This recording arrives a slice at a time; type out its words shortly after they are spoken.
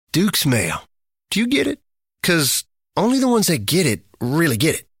Duke's mail. Do you get it? 'Cause only the ones that get it really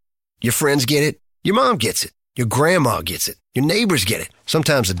get it. Your friends get it. Your mom gets it. Your grandma gets it. Your neighbors get it.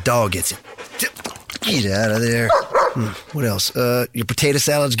 Sometimes the dog gets it. Get out of there. What else? Your potato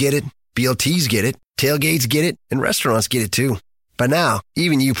salads get it. BLTs get it. Tailgates get it. And restaurants get it too. By now,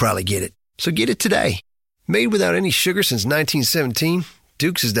 even you probably get it. So get it today. Made without any sugar since 1917,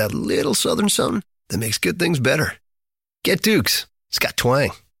 Duke's is that little southern something that makes good things better. Get Duke's. It's got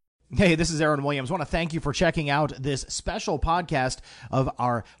twang. Hey, this is Aaron Williams. I want to thank you for checking out this special podcast of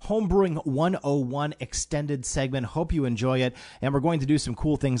our Homebrewing 101 extended segment. Hope you enjoy it, and we're going to do some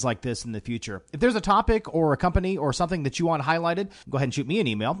cool things like this in the future. If there's a topic or a company or something that you want highlighted, go ahead and shoot me an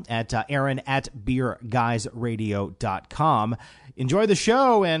email at aaron@beerguysradio.com. Enjoy the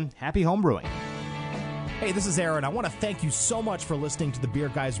show, and happy homebrewing. Hey, this is Aaron. I want to thank you so much for listening to the Beer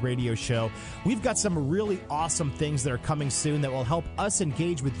Guys Radio Show. We've got some really awesome things that are coming soon that will help us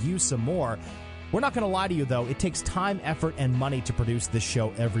engage with you some more. We're not going to lie to you, though. It takes time, effort, and money to produce this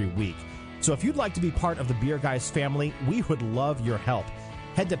show every week. So if you'd like to be part of the Beer Guys family, we would love your help.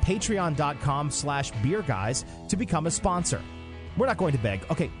 Head to patreon.com/beerguys to become a sponsor. We're not going to beg.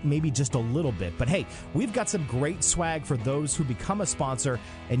 Okay, maybe just a little bit. But hey, we've got some great swag for those who become a sponsor,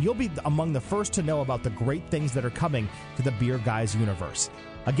 and you'll be among the first to know about the great things that are coming to the Beer Guys universe.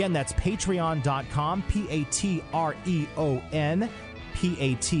 Again, that's patreon.com, Patreon,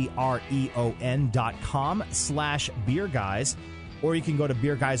 patreon.com/beerguys, or you can go to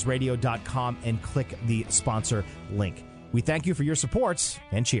beerguysradio.com and click the sponsor link. We thank you for your support,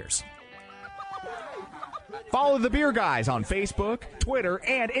 and cheers. Follow the Beer Guys on Facebook, Twitter,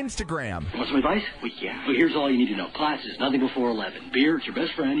 and Instagram. Want some advice? Well, yeah. But here's all you need to know. Class is nothing before 11. Beer, it's your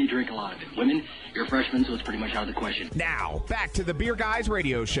best friend. You drink a lot of it. Women, you're a freshman, so it's pretty much out of the question. Now, back to the Beer Guys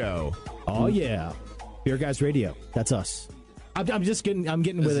Radio Show. Oh, yeah. Beer Guys Radio. That's us. I'm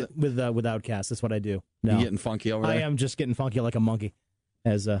getting with Outcast. That's what I do. No. You getting funky over there? I am just getting funky like a monkey,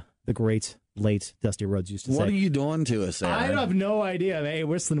 as the great late Dusty Rhodes used to say. What are you doing to us, Aaron? I have no idea. Hey,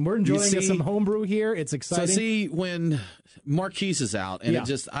 we're enjoying some homebrew here. It's exciting. So see, when Marquise is out, and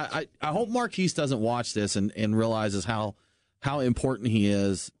I hope Marquise doesn't watch this and realizes how important he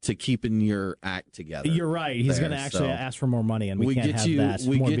is to keeping your act together. You're right. He's going to actually ask for more money, and we can't have that.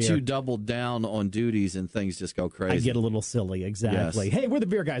 We get you doubled down on duties, and things just go crazy. I get a little silly, exactly. Yes. Hey, we're the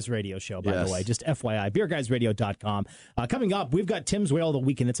Beer Guys Radio Show, by the way. Just FYI, beerguysradio.com. Coming up, we've got Tim's Whale of the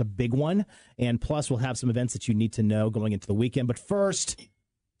Weekend. It's a big one, and plus we'll have some events that you need to know going into the weekend. But first,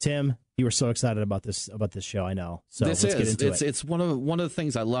 Tim, you were so excited about this show, I know. So let's get into it. It's one of the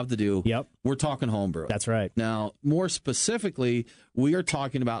things I love to do. Yep. We're talking homebrewing. That's right. Now, more specifically, we are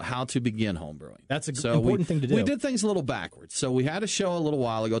talking about how to begin homebrewing. That's an important thing to do. We did things a little backwards. So we had a show a little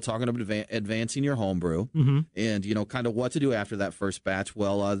while ago talking about advancing your homebrew and, kind of what to do after that first batch.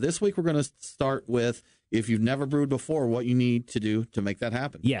 Well, this week we're going to start with, if you've never brewed before, what you need to do to make that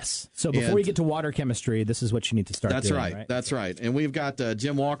happen. Yes. So before you get to water chemistry, this is what you need to start doing. Right? That's right. And we've got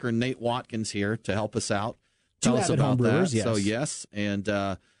Jim Walker and Nate Watkins here to help us out. Tell us about that. Yes. So, yes. And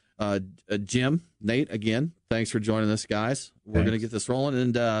Jim, Nate, again, thanks for joining us, guys. We're going to get this rolling.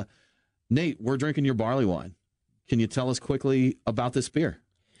 And Nate, we're drinking your barley wine. Can you tell us quickly about this beer?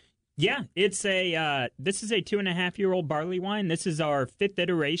 Yeah, it's this is a 2.5-year-old barley wine. This is our 5th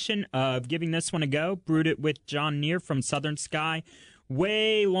iteration of giving this one a go. Brewed it with John Neer from Southern Sky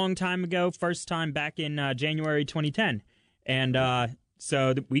way long time ago. First time back in January 2010. And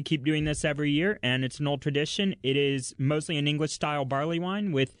so we keep doing this every year, and it's an old tradition. It is mostly an English-style barley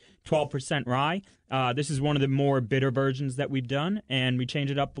wine with 12% rye. This is one of the more bitter versions that we've done, and we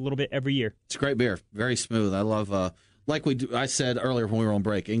change it up a little bit every year. It's a great beer. Very smooth. I love... like I said earlier when we were on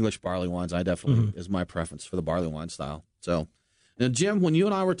break, English barley wines, I definitely is my preference for the barley wine style. So, now, Jim, when you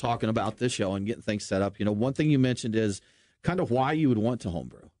and I were talking about this show and getting things set up, one thing you mentioned is kind of why you would want to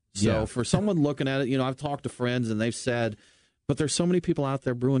homebrew. So, for someone looking at it, I've talked to friends and they've said, but there's so many people out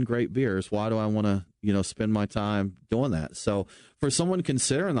there brewing great beers. Why do I want to, spend my time doing that? So, for someone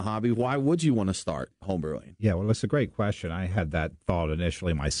considering the hobby, why would you want to start homebrewing? Yeah, well, it's a great question. I had that thought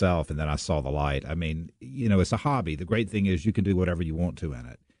initially myself, and then I saw the light. I mean, it's a hobby. The great thing is you can do whatever you want to in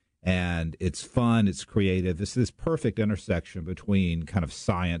it. And it's fun, it's creative. It's this perfect intersection between kind of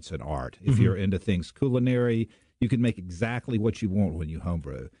science and art. If you're into things culinary, you can make exactly what you want when you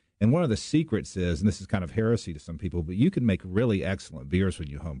homebrew. And one of the secrets is, and this is kind of heresy to some people, but you can make really excellent beers when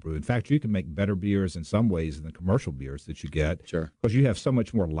you homebrew. In fact, you can make better beers in some ways than the commercial beers that you get. Sure. Because you have so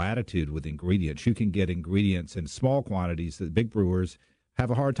much more latitude with ingredients. You can get ingredients in small quantities that big brewers have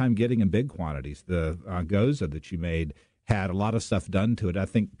a hard time getting in big quantities. The Goza that you made had a lot of stuff done to it. I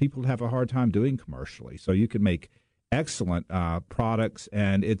think people have a hard time doing commercially. So you can make excellent products,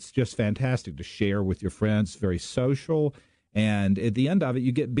 and it's just fantastic to share with your friends. Very social. And at the end of it,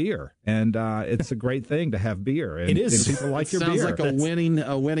 you get beer, and it's a great thing to have beer. And, it is. And people like your sounds beer. Like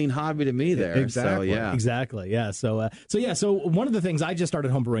a winning hobby to me there. Exactly. So, yeah. Exactly. Yeah. So one of the things I just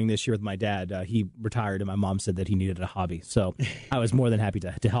started homebrewing this year with my dad. He retired, and my mom said that he needed a hobby. So I was more than happy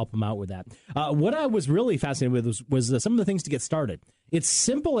to help him out with that. What I was really fascinated with was some of the things to get started. It's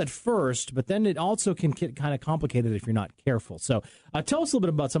simple at first, but then it also can get kind of complicated if you're not careful. So tell us a little bit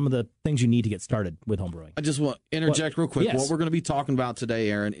about some of the things you need to get started with homebrewing. I just want to interject real quick. Yes. What we're going to be talking about today,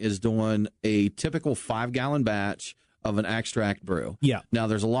 Aaron, is doing a typical 5-gallon batch of an extract brew. Yeah. Now,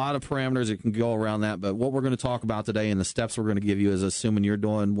 there's a lot of parameters that can go around that, but what we're going to talk about today and the steps we're going to give you is assuming you're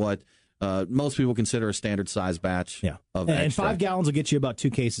doing what most people consider a standard size batch of extract. And 5 gallons will get you about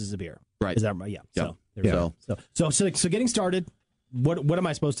 2 cases of beer. Right. Is that right? Yeah. Yep. So getting started, what am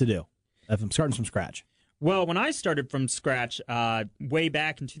I supposed to do if I'm starting from scratch? Well, when I started from scratch, way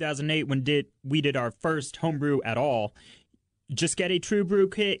back in 2008, when we did our first homebrew at all, just get a True Brew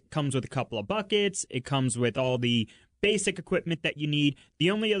kit. Comes with a couple of buckets. It comes with all the basic equipment that you need.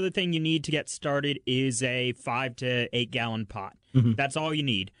 The only other thing you need to get started is a 5 to 8 gallon pot. Mm-hmm. That's all you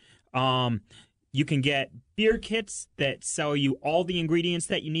need. You can get beer kits that sell you all the ingredients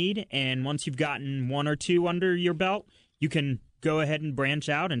that you need, and once you've gotten 1 or 2 under your belt, you can go ahead and branch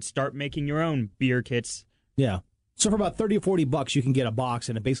out and start making your own beer kits. Yeah. So for about $30 or $40, you can get a box,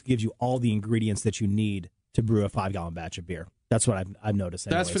 and it basically gives you all the ingredients that you need to brew a 5-gallon batch of beer. That's what I've noticed.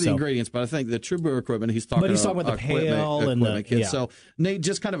 Anyway. That's for the ingredients, but I think the True Brew equipment, he's talking about the pail and the kit. Yeah. So, Nate,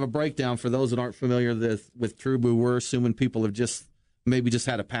 just kind of a breakdown for those that aren't familiar with True Brew. We're assuming people have just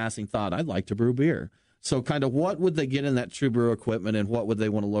had a passing thought, I'd like to brew beer. So kind of what would they get in that True Brew equipment, and what would they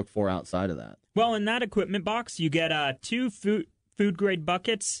want to look for outside of that? Well, in that equipment box, you get 2 food-grade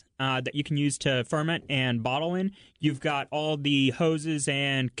buckets that you can use to ferment and bottle in. You've got all the hoses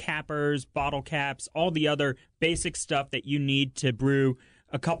and cappers, bottle caps, all the other basic stuff that you need to brew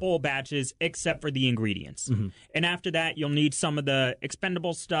a couple of batches, except for the ingredients. Mm-hmm. And after that, you'll need some of the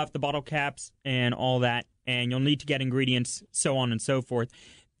expendable stuff, the bottle caps and all that, and you'll need to get ingredients, so on and so forth.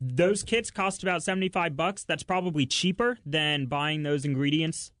 Those kits cost about $75. That's probably cheaper than buying those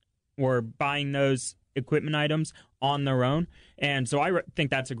ingredients or buying those equipment items on their own. And so I think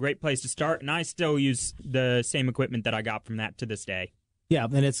that's a great place to start, and I still use the same equipment that I got from that to this day. Yeah,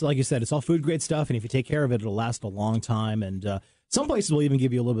 and it's like you said, it's all food-grade stuff, and if you take care of it, it'll last a long time. And some places will even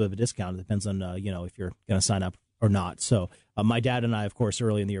give you a little bit of a discount. It depends on, if you're going to sign up or not. So my dad and I, of course,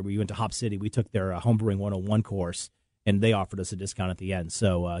 early in the year, we went to Hop City. We took their Homebrewing 101 course, and they offered us a discount at the end.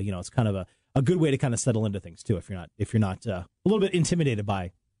 So, it's kind of a good way to kind of settle into things, too, if you're not a little bit intimidated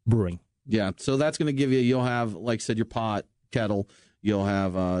by brewing. Yeah, so that's going to give you'll have, like I said, your pot, kettle. You'll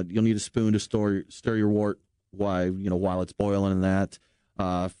have, you'll need a spoon to stir your wort while it's boiling in that.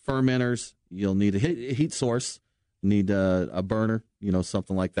 Fermenters, you'll need a heat source. Need a burner,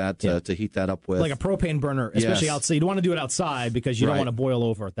 something like that to heat that up with. Like a propane burner, especially outside. You don't want to do it outside because you don't want to boil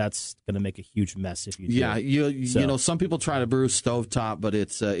over. That's going to make a huge mess if you do. Yeah, some people try to brew stovetop, but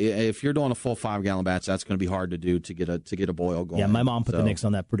it's if you're doing a full 5-gallon batch, that's going to be hard to do to get a boil going. Yeah, my mom put the nix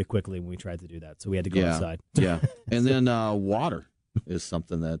on that pretty quickly when we tried to do that, so we had to go outside. Yeah, and then water is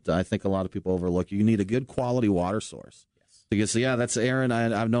something that I think a lot of people overlook. You need a good quality water source. Yes. Because that's Aaron.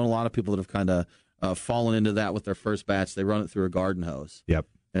 I've known a lot of people that have kind of fallen into that with their first batch. They run it through a garden hose. Yep.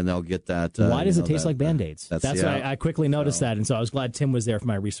 And they'll get that. Why does it taste like Band-Aids? That's what I quickly noticed that, and so I was glad Tim was there for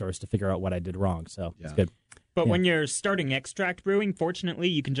my resource to figure out what I did wrong. So it's good. But when you're starting extract brewing, fortunately,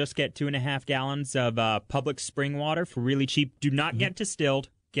 you can just get 2.5 gallons of public spring water for really cheap. Do not get distilled.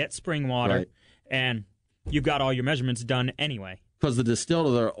 Get spring water, and you've got all your measurements done anyway. Because the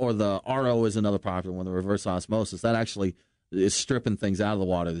distilled or the RO is another popular one, the reverse osmosis. That actually is stripping things out of the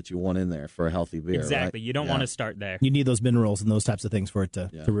water that you want in there for a healthy beer. Exactly. Right? You don't want to start there. You need those minerals and those types of things for it to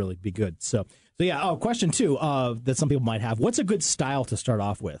really be good. So yeah. Oh, question 2 that some people might have. What's a good style to start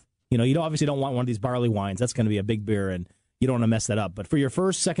off with? You obviously don't want one of these barley wines. That's going to be a big beer, and you don't want to mess that up. But for your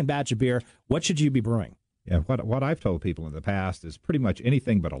first, second batch of beer, what should you be brewing? Yeah, what I've told people in the past is pretty much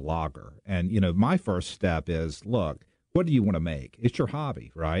anything but a lager. And, my first step is, look, what do you want to make? It's your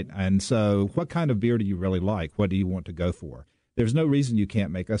hobby, right? And so what kind of beer do you really like? What do you want to go for? There's no reason you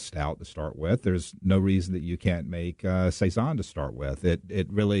can't make a stout to start with. There's no reason that you can't make Saison to start with.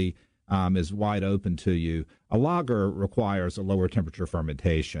 It really is wide open to you. A lager requires a lower temperature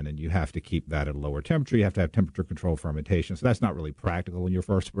fermentation, and you have to keep that at a lower temperature. You have to have temperature control fermentation, so that's not really practical in your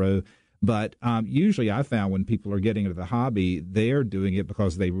first brew. But usually I found when people are getting into the hobby, they're doing it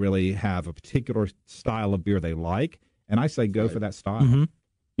because they really have a particular style of beer they like, and I say go for that style. Mm-hmm.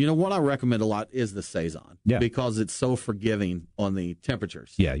 You know, what I recommend a lot is the Saison, because it's so forgiving on the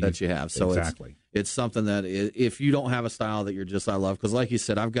temperatures that you have. So exactly. It's something that if you don't have a style that you're just, I love, because like you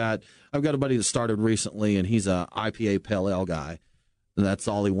said, I've got a buddy that started recently, and he's a IPA Pale Ale guy. And that's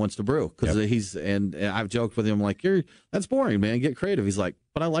all he wants to brew, because and I've joked with him, like, that's boring, man. Get creative. He's like,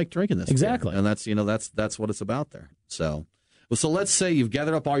 but I like drinking this. Exactly. Beer. And that's what it's about there. So let's say you've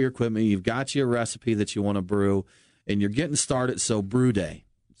gathered up all your equipment, you've got your recipe that you want to brew, and you're getting started. So brew day.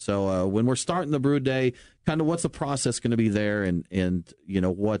 So when we're starting the brew day, kind of what's the process going to be there, and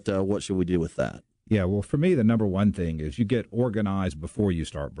what should we do with that? Yeah, well, for me, the number one thing is you get organized before you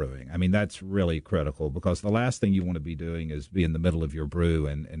start brewing. I mean, that's really critical, because the last thing you want to be doing is be in the middle of your brew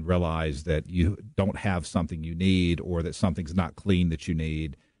and realize that you don't have something you need, or that something's not clean that you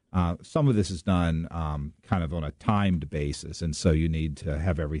need. Some of this is done kind of on a timed basis, and so you need to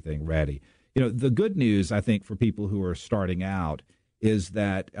have everything ready. The good news, I think, for people who are starting out is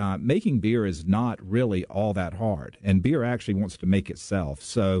that making beer is not really all that hard, and beer actually wants to make itself.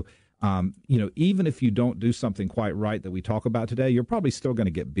 So, even if you don't do something quite right that we talk about today, you're probably still going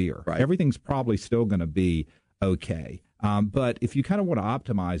to get beer. Right. Everything's probably still going to be okay. But if you kind of want to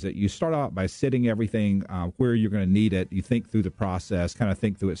optimize it, you start out by sitting everything where you're going to need it. You think through the process, kind of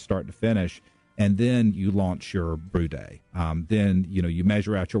think through it start to finish, and then you launch your brew day. Then, you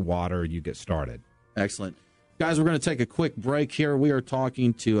measure out your water, you get started. Excellent. Guys, we're going to take a quick break here. We are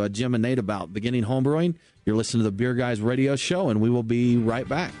talking to Jim and Nate about beginning homebrewing. You're listening to the Beer Guys Radio Show, and we will be right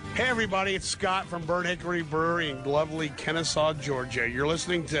back. Hey, everybody, it's Scott from Burnt Hickory Brewery in lovely Kennesaw, Georgia. You're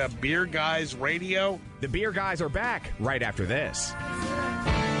listening to Beer Guys Radio. The Beer Guys are back right after this.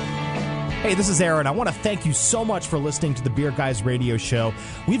 Hey, this is Aaron. I want to thank you so much for listening to the Beer Guys Radio Show.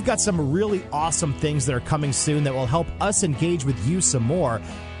 We've got some really awesome things that are coming soon that will help us engage with you some more.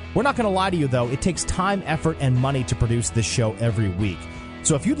 We're not going to lie to you, though. It takes time, effort, and money to produce this show every week.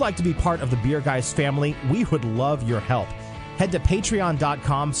 So if you'd like to be part of the Beer Guys family, we would love your help. Head to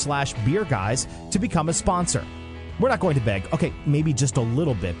patreon.com/beerguys to become a sponsor. We're not going to beg. Okay, maybe just a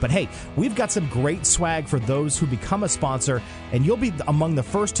little bit. But hey, we've got some great swag for those who become a sponsor, and you'll be among the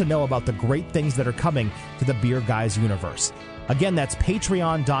first to know about the great things that are coming to the Beer Guys universe. Again, that's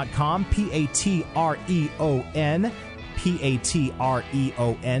patreon.com, Patreon,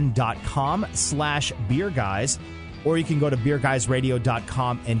 patreon.com/beerguys, or you can go to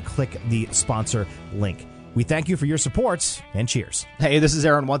beerguysradio.com and click the sponsor link. We thank you for your support, and cheers. Hey, this is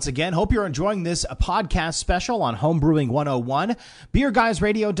Aaron once again. Hope you're enjoying this podcast special on Homebrewing 101.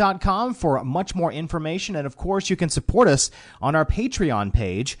 BeerGuysRadio.com for much more information. And, of course, you can support us on our Patreon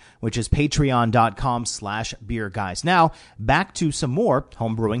page, which is patreon.com/beerguys. Now, back to some more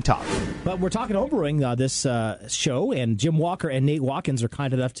homebrewing talk. But we're talking homebrewing this show, and Jim Walker and Nate Watkins are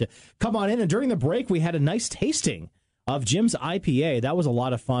kind enough to come on in. And during the break, we had a nice tasting of Jim's IPA. That was a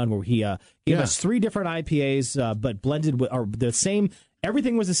lot of fun, where he gave us 3 different IPAs, but blended with, or the same.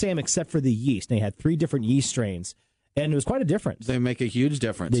 Everything was the same except for the yeast. They had 3 different yeast strains, and it was quite a difference. They make a huge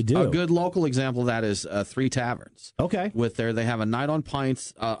difference. They do. A good local example of that is 3 Taverns. Okay. They have a night on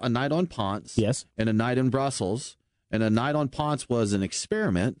pints, a night on Ponce, yes, and a night in Brussels. And a night on Ponce was an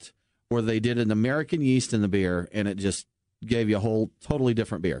experiment where they did an American yeast in the beer, and it just gave you a whole totally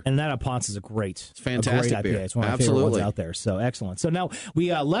different beer. And that Ponce is a fantastic great beer. IPA. It's one of my favorite ones out there. So excellent. So now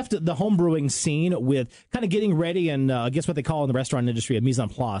we left the homebrewing scene with kind of getting ready, and I guess what they call in the restaurant industry a mise en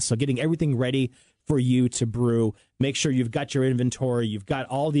place. So getting everything ready for you to brew. Make sure you've got your inventory, you've got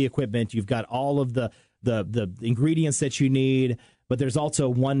all the equipment, you've got all of the ingredients that you need. But there's also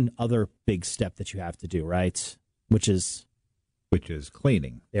one other big step that you have to do, right? Which is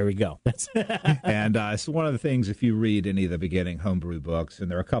cleaning. There we go. And it's one of the things, if you read any of the beginning homebrew books, and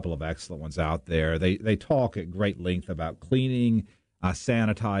there are a couple of excellent ones out there, they talk at great length about cleaning,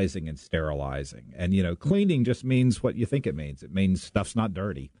 sanitizing, and sterilizing. And, cleaning just means what you think it means. It means stuff's not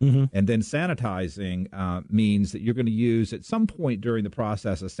dirty. Mm-hmm. And then sanitizing means that you're going to use, at some point during the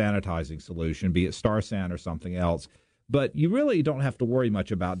process, a sanitizing solution, be it Star San or something else. But you really don't have to worry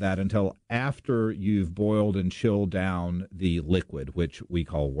much about that until after you've boiled and chilled down the liquid, which we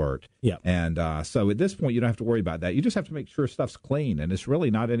call wort. Yeah. And so at this point, you don't have to worry about that. You just have to make sure stuff's clean. And it's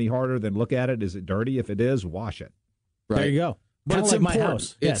really not any harder than look at it. Is it dirty? If it is, wash it. Right. There you go. But it's like important. My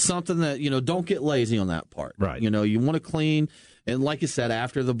house. It's yes. something that, don't get lazy on that part. Right. You want to clean. And like you said,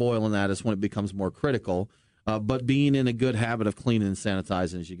 after the boil and that is when it becomes more critical. But being in a good habit of cleaning and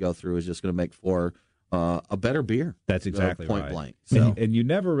sanitizing as you go through is just going to make for a better beer. That's exactly point right. Blank. So. And you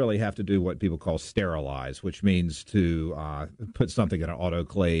never really have to do what people call sterilize, which means to put something in an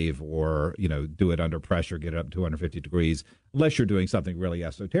autoclave or, do it under pressure, get it up to 250 degrees, unless you're doing something really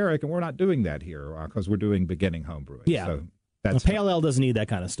esoteric. And we're not doing that here because we're doing beginning home brewing. Yeah. So, That's Pale ale doesn't need that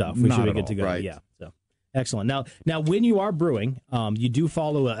kind of stuff. We Not should be at good to all. go. Right. Yeah. So excellent. Now, when you are brewing, you do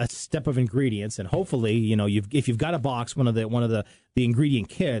follow a step of ingredients, and hopefully, if you've got a box, one of the ingredient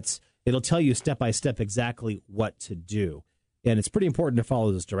kits, it'll tell you step by step exactly what to do. And it's pretty important to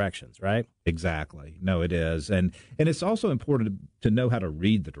follow those directions, right? Exactly. No, it is. And it's also important to know how to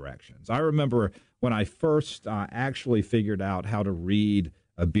read the directions. I remember when I first actually figured out how to read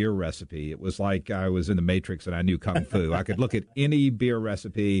a beer recipe, it was like I was in the Matrix and I knew Kung Fu. I could look at any beer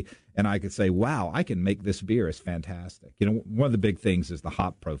recipe and I could say, wow, I can make this beer. It's fantastic. One of the big things is the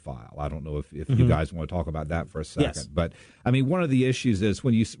hop profile. I don't know if you guys want to talk about that for a second. Yes. But, I mean, one of the issues is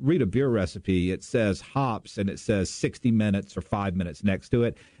when you read a beer recipe, it says hops and it says 60 minutes or 5 minutes next to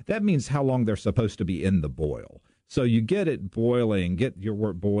it. That means how long they're supposed to be in the boil. So you get it boiling, get your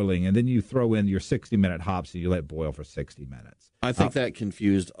wort boiling, and then you throw in your 60-minute hops and you let it boil for 60 minutes. I think that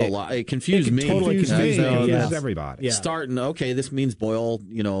confused a lot. It confused me. totally confuse me. Confused Yeah. everybody. Yeah. Starting, okay, this means boil,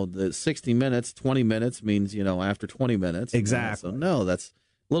 the 60 minutes, 20 minutes means, after 20 minutes. Exactly. So, no, that's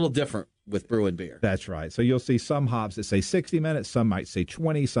a little different with brewing beer. That's right. So you'll see some hops that say 60 minutes, some might say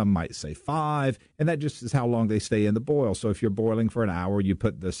 20, some might say 5, and that just is how long they stay in the boil. So if you're boiling for an hour, you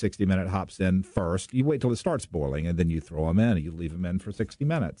put the 60-minute hops in first. You wait till it starts boiling, and then you throw them in, and you leave them in for 60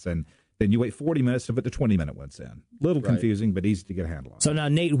 minutes. And then you wait 40 minutes to put the 20-minute ones in. Little confusing, but easy to get a handle on. So now,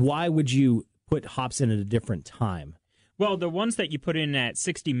 Nate, why would you put hops in at a different time? Well, the ones that you put in at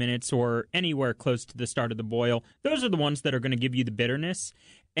 60 minutes or anywhere close to the start of the boil, those are the ones that are going to give you the bitterness.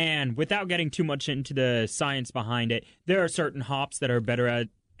 And without getting too much into the science behind it, there are certain hops that are better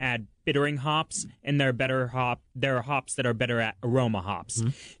at bittering hops, and there are hops that are better at aroma hops.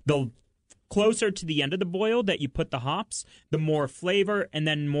 The closer to the end of the boil that you put the hops, the more flavor and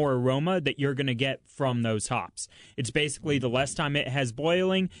then more aroma that you're going to get from those hops. It's basically the less time it has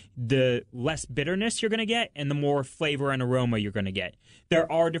boiling, the less bitterness you're going to get, and the more flavor and aroma you're going to get. There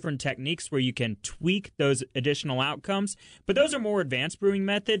are different techniques where you can tweak those additional outcomes, but those are more advanced brewing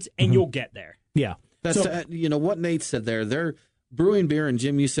methods, and you'll get there. Yeah. That's what Nate said there. They're brewing beer, and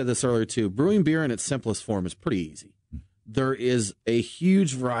Jim, you said this earlier too. Brewing beer in its simplest form is pretty easy. There is a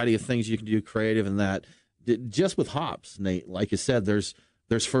huge variety of things you can do creative in that. Just with hops, Nate, like you said, there's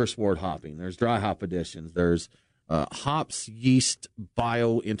first wort hopping, there's dry hop additions, there's hops, yeast,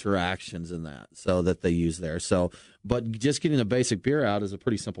 bio interactions in that, so that they use there. So, but just getting a basic beer out is a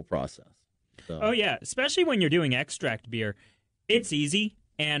pretty simple process. So. Oh yeah, especially when you're doing extract beer, it's easy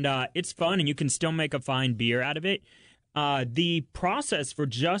and it's fun, and you can still make a fine beer out of it. The process for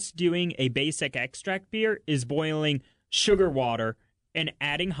just doing a basic extract beer is boiling sugar water and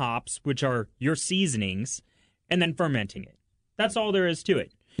adding hops, which are your seasonings, and then fermenting it. That's all there is to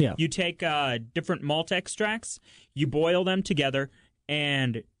it. Yeah. You take different malt extracts, you boil them together,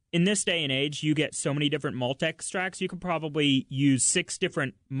 and in this day and age, you get so many different malt extracts, you could probably use 6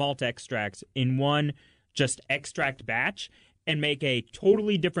 different malt extracts in one just extract batch and make a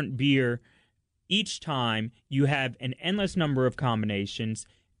totally different beer each time. You have an endless number of combinations,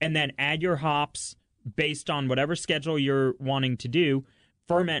 and then add your hops based on whatever schedule you're wanting to do,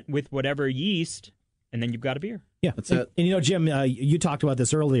 ferment with whatever yeast, and then you've got a beer. Yeah, that's it. And Jim, you talked about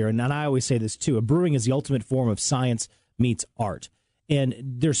this earlier, and I always say this too. Brewing is the ultimate form of science meets art. And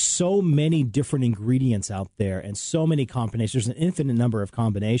there's so many different ingredients out there and so many combinations. There's an infinite number of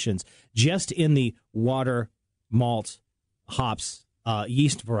combinations just in the water, malt, hops,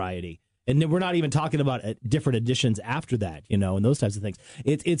 yeast variety. And then we're not even talking about different additions after that, and those types of things.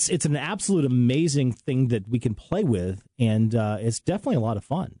 It's an absolute amazing thing that we can play with, and it's definitely a lot of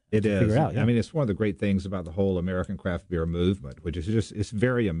fun. It is. Figure out, yeah. I mean, it's one of the great things about the whole American craft beer movement, which is it's a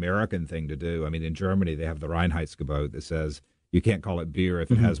very American thing to do. I mean, in Germany, they have the Reinheitsgebot that says you can't call it beer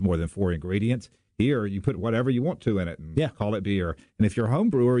if it has more than 4 ingredients. Here, you put whatever you want to in it and call it beer. And if you're a home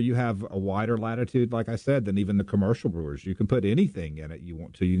brewer, you have a wider latitude, like I said, than even the commercial brewers. You can put anything in it you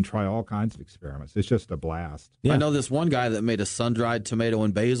want to. You can try all kinds of experiments. It's just a blast. I know this one guy that made a sun-dried tomato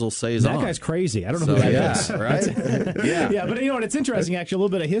and basil saison. That guy's crazy. I don't know who that is. Right? Yeah, but it's interesting, actually, a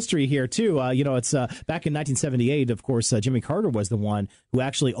little bit of history here, too. It's back in 1978, of course, Jimmy Carter was the one who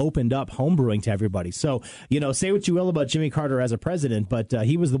actually opened up home brewing to everybody. So, say what you will about Jimmy Carter as a president, but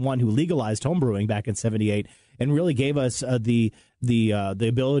he was the one who legalized home brewing back in 78 and really gave us the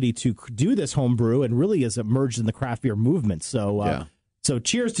ability to do this home brew, and really has emerged in the craft beer movement. So, so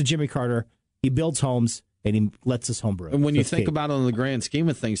cheers to Jimmy Carter. He builds homes and he lets us home brew. And when you think about it in the grand scheme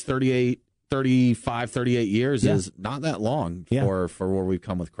of things, 38 years is not that long for where we've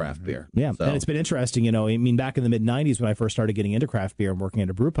come with craft beer. Yeah, so. And it's been interesting. Back in the mid-'90s when I first started getting into craft beer and working at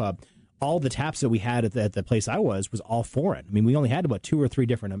a brew pub, all the taps that we had at the place I was all foreign. We only had about 2 or 3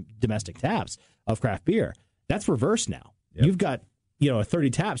 different domestic taps of craft beer. That's reversed now. You've got 30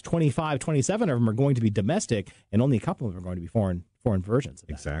 taps, 25, 27 of them are going to be domestic, and only a couple of them are going to be foreign versions of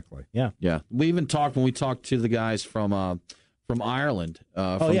that. Exactly. Yeah. We even talked when we talked to the guys from Ireland,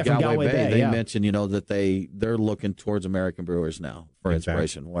 from Galway Bay. They mentioned that they're looking towards American brewers now for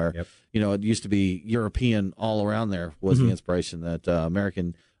inspiration. Where it used to be European all around there was the inspiration that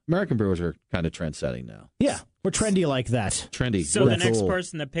American brewers are kind of trend setting now. Yeah, we're trendy like that. Trendy. So the next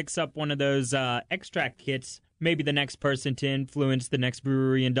person that picks up one of those extract kits, maybe the next person to influence the next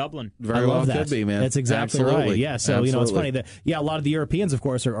brewery in Dublin. Very well could be, man. That's exactly Absolutely. right. Yeah, so Absolutely. it's funny that a lot of the Europeans, of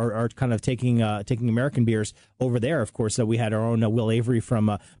course, are kind of taking American beers over there. Of course, we had our own Will Avery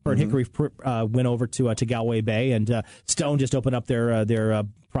from Burnt Hickory went over to Galway Bay, and Stone just opened up their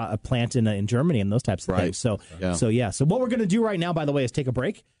plant in Germany and those types of things. So what we're going to do right now, by the way, is take a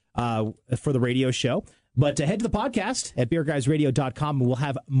break for the radio show. But head to the podcast at beerguysradio.com, and we'll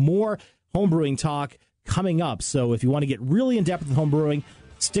have more homebrewing talk coming up. So if you want to get really in-depth with homebrewing,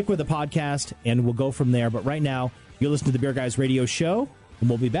 stick with the podcast, and we'll go from there. But right now, you're listening to the Beer Guys Radio Show, and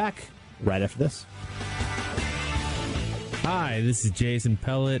we'll be back right after this. Hi, this is Jason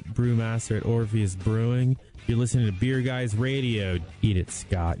Pellet, brewmaster at Orpheus Brewing. You're listening to Beer Guys Radio. Eat it,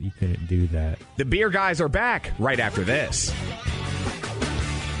 Scott. You couldn't do that. The Beer Guys are back right after this.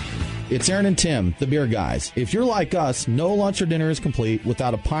 It's Aaron and Tim, the beer guys. If you're like us, no lunch or dinner is complete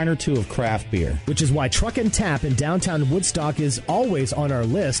without a pint or two of craft beer. Which is why Truck and Tap in downtown Woodstock is always on our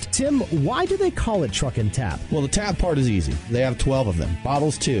list. Tim, why do they call it Truck and Tap? Well, the tap part is easy. They have 12 of them.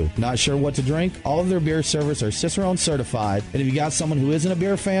 Bottles, too. Not sure what to drink? All of their beer servers are Cicerone certified. And if you got someone who isn't a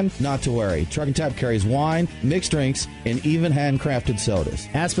beer fan, not to worry. Truck and Tap carries wine, mixed drinks, and even handcrafted sodas.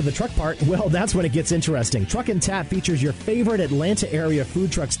 As for the truck part, well, that's when it gets interesting. Truck and Tap features your favorite Atlanta area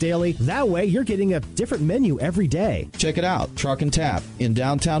food trucks daily. That way, you're getting a different menu every day. Check it out. Truck and Tap in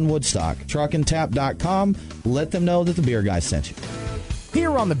downtown Woodstock. Truckandtap.com. Let them know that the beer guys sent you.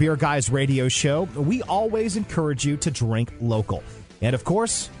 Here on the Beer Guys Radio Show, we always encourage you to drink local. And of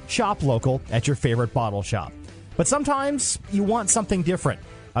course, shop local at your favorite bottle shop. But sometimes you want something different.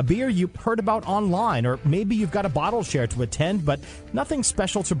 A beer you heard about online, or maybe you've got a bottle share to attend, but nothing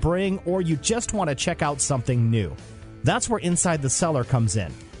special to bring, or you just want to check out something new. That's where Inside the Cellar comes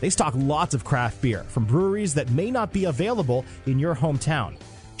in. They stock lots of craft beer from breweries that may not be available in your hometown.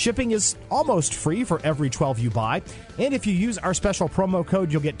 Shipping is almost free for every 12 you buy, and if you use our special promo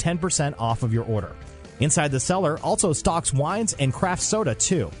code, you'll get 10% off of your order. Inside the Cellar also stocks wines and craft soda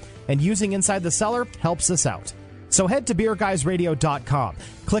too, and using Inside the Cellar helps us out. So head to beerguysradio.com,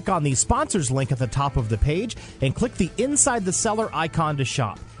 click on the sponsors link at the top of the page, and click the Inside the Cellar icon to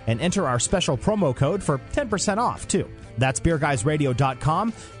shop, and enter our special promo code for 10% off too. That's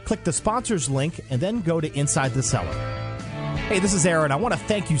beerguysradio.com. Click the sponsors link and then go to Inside the Cellar. Hey, this is Aaron. I want to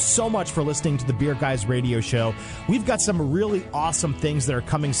thank you so much for listening to the Beer Guys Radio Show. We've got some really awesome things that are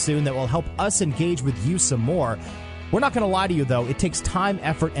coming soon that will help us engage with you some more. We're not going to lie to you, though. It takes time,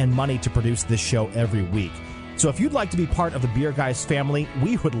 effort, and money to produce this show every week. So if you'd like to be part of the Beer Guys family,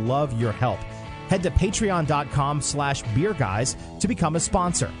 we would love your help. Head to patreon.com/beerguys to become a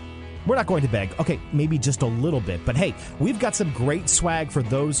sponsor. We're not going to beg. Okay, maybe just a little bit. But hey, we've got some great swag for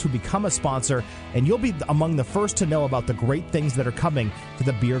those who become a sponsor, and you'll be among the first to know about the great things that are coming to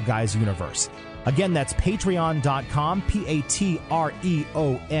the Beer Guys universe. Again, that's patreon.com,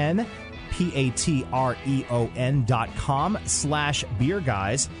 Patreon,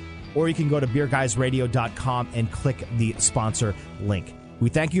 patreon.com/beerguys, or you can go to beerguysradio.com and click the sponsor link. We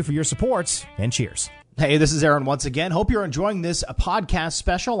thank you for your support, and cheers. Hey, this is Aaron once again. Hope you're enjoying this podcast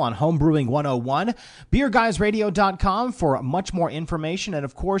special on Homebrewing 101. BeerGuysRadio.com for much more information. And,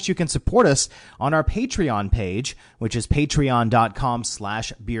 of course, you can support us on our Patreon page, which is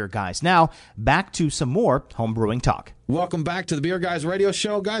patreon.com/beerguys. Now, back to some more homebrewing talk. Welcome back to the Beer Guys Radio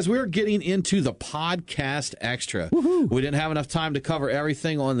Show. Guys, we're getting into the podcast extra. Woohoo. We didn't have enough time to cover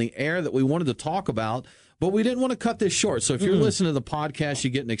everything on the air that we wanted to talk about, but we didn't want to cut this short. So if you're listening to the podcast, you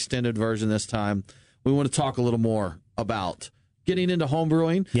get an extended version this time. We want to talk a little more about getting into home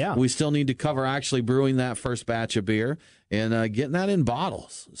brewing. Yeah. We still need to cover actually brewing that first batch of beer and getting that in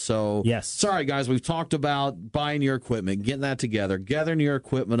bottles. So, yes. Sorry, guys, we've talked about buying your equipment, getting that together, gathering your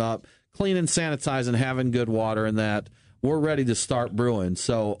equipment up, cleaning, sanitizing, having good water, and that. We're ready to start brewing.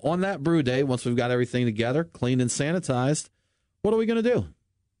 So on that brew day, once we've got everything together, cleaned and sanitized, what are we going to do?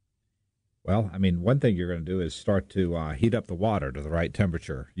 Well, I mean, one thing you're going to do is start to heat up the water to the right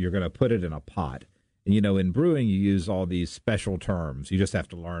temperature. You're going to put it in a pot. And, in brewing, you use all these special terms. You just have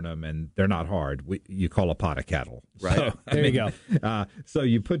to learn them, and they're not hard. You call a pot a kettle. Right. So, There you go. So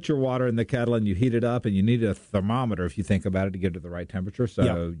you put your water in the kettle, and you heat it up, and you need a thermometer, if you think about it, to get it to the right temperature.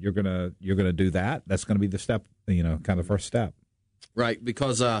 So you're gonna do that. That's going to be the step, kind of the first step. Right,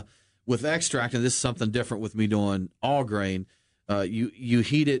 because with extract, and this is something different with me doing all grain, you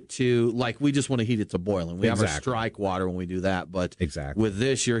heat it to, like, we just want to heat it to boiling. We have our strike water when we do that, but with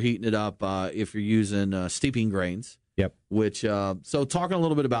this, you're heating it up if you're using steeping grains. Yep. Which, so talking a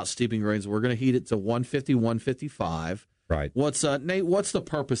little bit about steeping grains, we're going to heat it to 150, 155. Right. What's Nate, what's the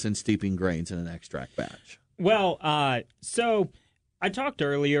purpose in steeping grains in an extract batch? Well, so I talked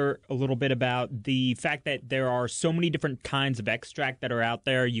earlier a little bit about the fact that there are so many different kinds of extract that are out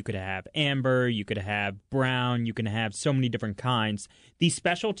there. You could have amber, you could have brown, you can have so many different kinds. These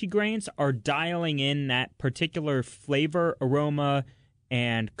specialty grains are dialing in that particular flavor, aroma,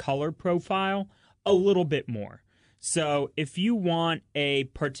 and color profile a little bit more. So if you want a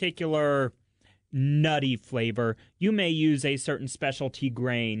particular nutty flavor, you may use a certain specialty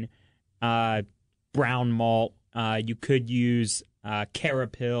grain, brown malt. You could use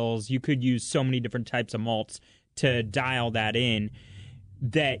carapils. You could use so many different types of malts to dial that in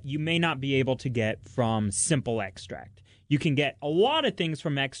that you may not be able to get from simple extract. You can get a lot of things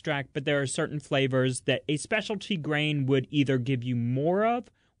from extract, but there are certain flavors that a specialty grain would either give you more of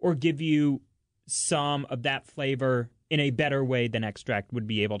or give you some of that flavor in a better way than extract would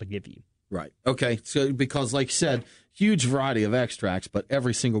be able to give you. Right. Okay. So because, like you said, huge variety of extracts, but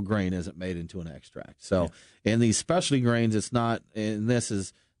every single grain isn't made into an extract. So in these specialty grains, it's not. And this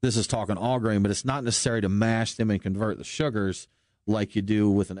is talking all grain, but it's not necessary to mash them and convert the sugars like you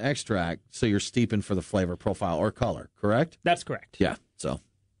do with an extract. So you're steeping for the flavor profile or color. Correct? That's correct. Yeah. So,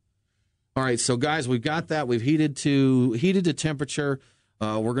 all right. So guys, we've got that. We've heated to temperature.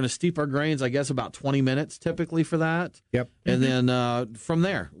 We're going to steep our grains, I guess, about 20 minutes typically for that. Yep. And then from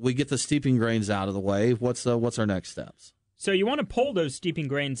there, we get the steeping grains out of the way. What's our next steps? So you want to pull those steeping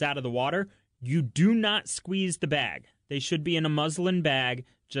grains out of the water. You do not squeeze the bag. They should be in a muslin bag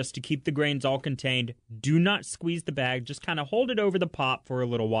just to keep the grains all contained. Do not squeeze the bag. Just kind of hold it over the pot for a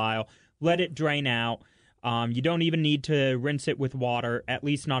little while. Let it drain out. You don't even need to rinse it with water, at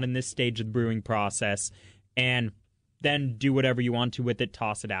least not in this stage of the brewing process. And then do whatever you want to with it,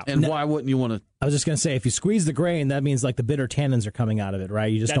 toss it out. And why wouldn't you want to? I was just going to say, if you squeeze the grain, that means like the bitter tannins are coming out of it,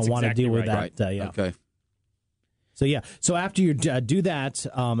 right? You just don't want to deal with that. Right. Okay. So, So after you do that,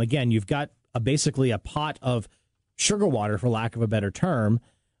 again, you've got basically a pot of sugar water, for lack of a better term.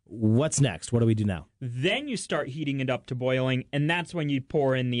 What's next? What do we do now? Then you start heating it up to boiling, and that's when you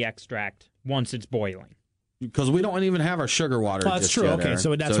pour in the extract once it's boiling. Because we don't even have our sugar water. Oh, that's true. Yet, okay, Aaron.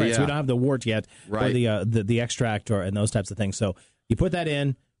 so that's right. Yeah. So we don't have the wort yet, right. Or the extract, and those types of things. So you put that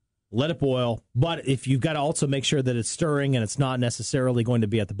in, let it boil. But if you've got to also make sure that it's stirring and it's not necessarily going to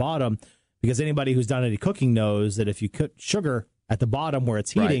be at the bottom, because anybody who's done any cooking knows that if you put sugar at the bottom where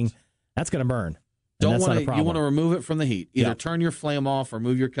it's heating, that's going to burn. You want to remove it from the heat. Either turn your flame off or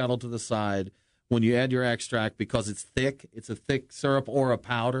move your kettle to the side when you add your extract, because it's thick. It's a thick syrup or a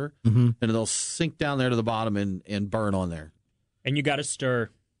powder, and it'll sink down there to the bottom and burn on there. And you got to stir.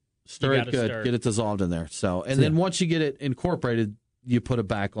 Stir it good. Get it dissolved in there. So, and then once you get it incorporated, you put it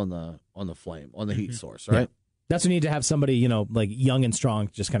back on the flame, on the heat source, right? Yeah. That's when you need to have somebody, like young and strong,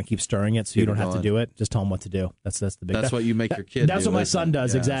 just kind of keep stirring it, so you don't have to do it. Just tell them what to do. That's the big. That's what you make your kid. That's do, what my son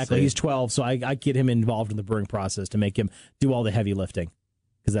does. Yeah, exactly. see? He's 12, so I get him involved in the brewing process to make him do all the heavy lifting,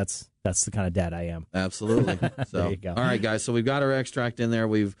 because that's the kind of dad I am. Absolutely. So, there you go. All right, guys. So we've got our extract in there.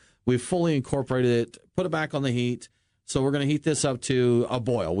 We've fully incorporated it. Put it back on the heat. So we're going to heat this up to a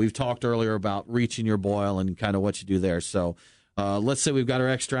boil. We've talked earlier about reaching your boil and kind of what you do there. So let's say we've got our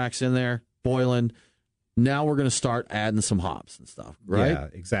extracts in there boiling. Now we're going to start adding some hops and stuff, right? Yeah,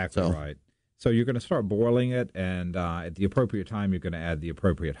 exactly right. So you're going to start boiling it, and at the appropriate time, you're going to add the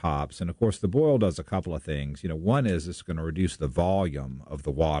appropriate hops. And, of course, the boil does a couple of things. One is it's going to reduce the volume of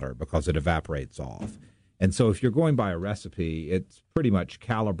the water because it evaporates off. And so if you're going by a recipe, it's pretty much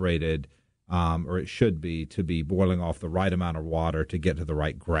calibrated, or it should be, to be boiling off the right amount of water to get to the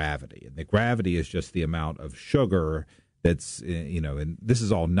right gravity. And the gravity is just the amount of sugar that's, and this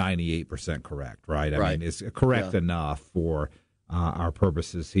is all 98% correct, right? I mean, it's correct enough for our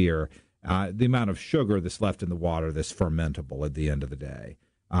purposes here. The amount of sugar that's left in the water that's fermentable at the end of the day.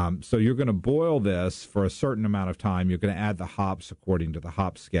 So you're going to boil this for a certain amount of time. You're going to add the hops according to the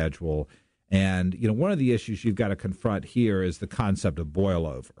hop schedule. And, one of the issues you've got to confront here is the concept of boil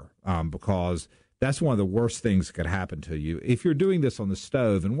over, because that's one of the worst things that could happen to you if you're doing this on the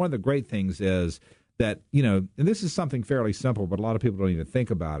stove. And one of the great things is that, and this is something fairly simple, but a lot of people don't even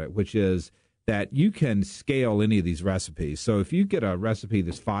think about it, which is that you can scale any of these recipes. So if you get a recipe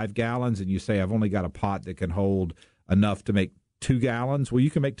that's 5 gallons and you say, I've only got a pot that can hold enough to make 2 gallons, well, you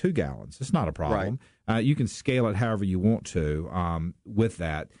can make 2 gallons. It's not a problem. You can scale it however you want to with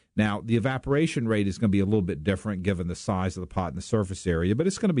that. Now, the evaporation rate is going to be a little bit different given the size of the pot and the surface area, but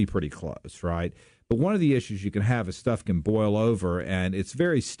it's going to be pretty close, right? But one of the issues you can have is stuff can boil over, and it's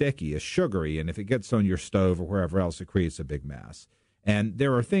very sticky, it's sugary, and if it gets on your stove or wherever else, it creates a big mess. And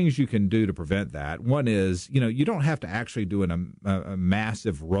there are things you can do to prevent that. One is, you don't have to actually do a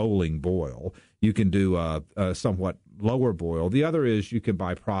massive rolling boil. You can do a somewhat lower boil. The other is you can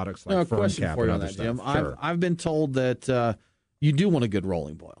buy products like Firm Cap and other stuff. Jim. Sure. I've been told that you do want a good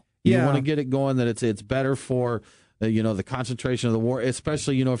rolling boil. You Yeah. want to get it going, that it's better for the concentration of the water,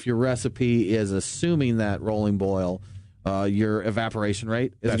 especially if your recipe is assuming that rolling boil, your evaporation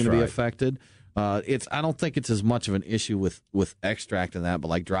rate is going to be affected. I don't think it's as much of an issue with extract and that, but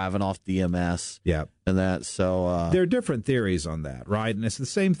like driving off DMS, and that. So there are different theories on that, right? And it's the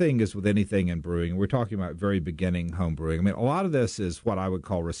same thing as with anything in brewing. We're talking about very beginning home brewing. I mean, a lot of this is what I would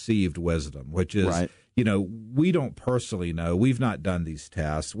call received wisdom, which is we don't personally know. We've not done these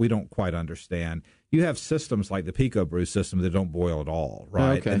tests. We don't quite understand. You have systems like the Pico Brew system that don't boil at all,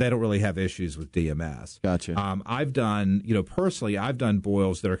 right? Okay. And they don't really have issues with DMS. Gotcha. I've done, personally, I've done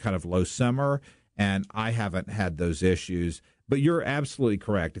boils that are kind of low simmer, and I haven't had those issues. But you're absolutely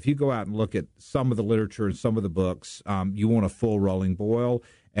correct. If you go out and look at some of the literature and some of the books, you want a full rolling boil.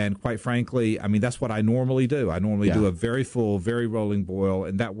 And quite frankly, I mean, that's what I normally do. I normally do a very full, very rolling boil,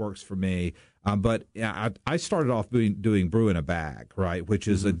 and that works for me. But I started off doing brew in a bag, right, which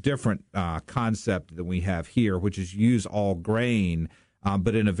is a different concept than we have here, which is use all grain,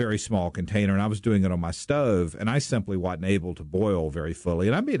 but in a very small container. And I was doing it on my stove, and I simply wasn't able to boil very fully.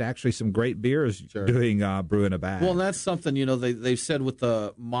 And I made actually some great beers doing brew in a bag. Well, and that's something, they've said with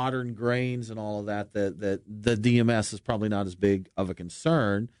the modern grains and all of that the DMS is probably not as big of a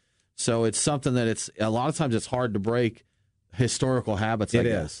concern. So it's something that a lot of times it's hard to break historical habits, I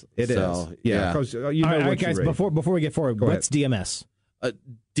guess. It is. Yeah. Because all right, guys, before we get forward, what's DMS?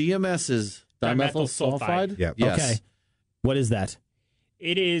 DMS is dimethyl sulfide. Yep. Yes. Okay. What is that?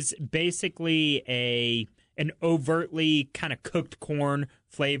 It is basically an overtly kind of cooked corn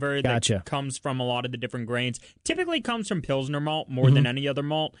flavor that comes from a lot of the different grains. Typically comes from Pilsner malt more than any other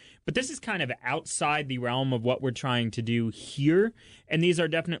malt, but this is kind of outside the realm of what we're trying to do here. And these are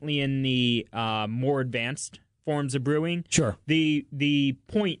definitely in the more advanced forms of brewing. Sure. The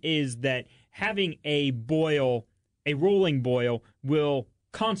point is that having a rolling boil, will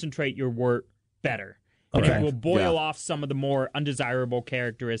concentrate your wort better. And it will boil off some of the more undesirable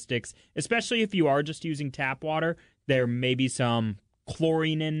characteristics, especially if you are just using tap water. There may be some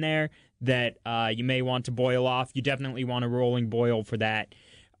chlorine in there that you may want to boil off. You definitely want a rolling boil for that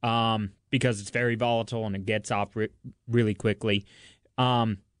because it's very volatile and it gets off really quickly.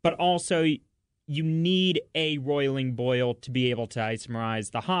 But also, you need a rolling boil to be able to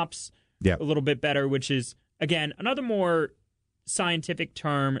isomerize the hops a little bit better, which is, again, another more scientific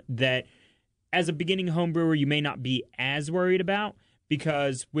term that as a beginning home brewer, you may not be as worried about,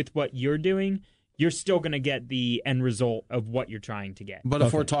 because with what you're doing, you're still going to get the end result of what you're trying to get. But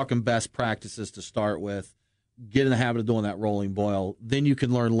if we're talking best practices to start with, get in the habit of doing that rolling boil, then you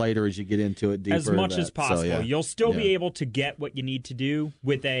can learn later as you get into it deeper. As much as possible. So, you'll still be able to get what you need to do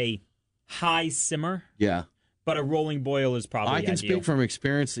with a high simmer. Yeah. But a rolling boil is probably I can speak from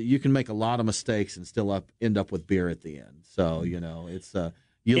experience that you can make a lot of mistakes and still end up with beer at the end. So, it's...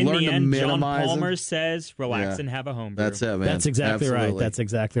 You in learn the to end, minimize John Palmer it. says, relax and have a home brew. That's it, man. That's exactly right. That's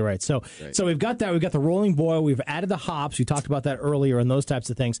exactly right. So we've got that. We've got the rolling boil. We've added the hops. We talked about that earlier and those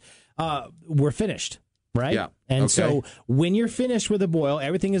types of things. We're finished, right? Yeah. And so when you're finished with a boil,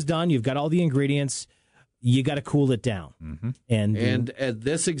 everything is done. You've got all the ingredients. You got to cool it down. Mm-hmm. And at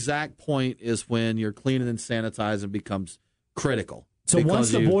this exact point is when your cleaning and sanitizing becomes critical. So once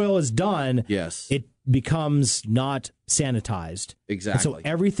the boil is done, it becomes not sanitized. Exactly. And so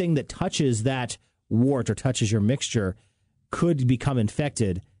everything that touches that wort or touches your mixture could become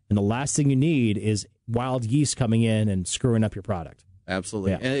infected, and the last thing you need is wild yeast coming in and screwing up your product.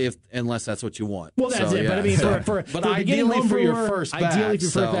 Absolutely. Yeah. unless that's what you want. Well, that's it. But I mean, for ideally for your first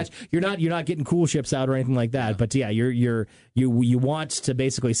batch, you're not getting cool ships out or anything like that. But you want to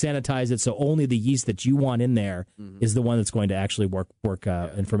basically sanitize it, so only the yeast that you want in there is the one that's going to actually work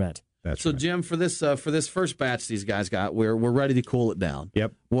and ferment. That's so, right. Jim, for this first batch these guys got, we're ready to cool it down.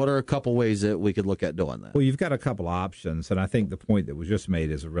 Yep. What are a couple ways that we could look at doing that? Well, you've got a couple options, and I think the point that was just made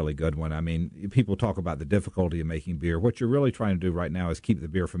is a really good one. I mean, people talk about the difficulty of making beer. What you're really trying to do right now is keep the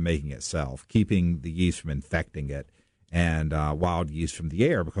beer from making itself, keeping the yeast from infecting it. and wild yeast from the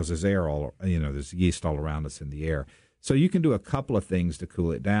air, because there's air all, there's yeast all around us in the air. So you can do a couple of things to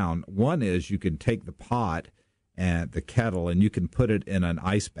cool it down. One is you can take the pot and the kettle and you can put it in an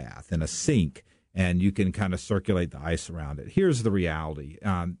ice bath, in a sink, and you can kind of circulate the ice around it. Here's the reality.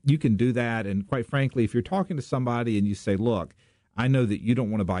 You can do that, and quite frankly, if you're talking to somebody and you say, look, I know that you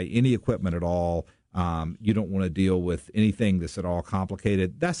don't want to buy any equipment at all, you don't want to deal with anything that's at all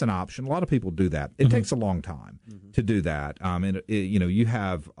complicated, that's an option. A lot of people do that. It takes a long time to do that. You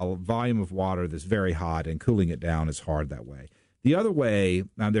have a volume of water that's very hot, and cooling it down is hard that way. The other way,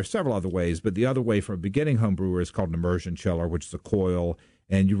 there's several other ways, but the other way for a beginning home brewer is called an immersion chiller, which is a coil,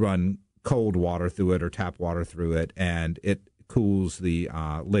 and you run cold water through it or tap water through it, and it cools the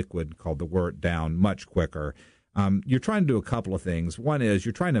liquid called the wort down much quicker. You're trying to do a couple of things. One is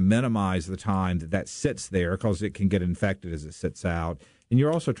you're trying to minimize the time that sits there, because it can get infected as it sits out. And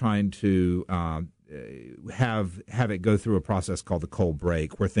you're also trying to have it go through a process called the cold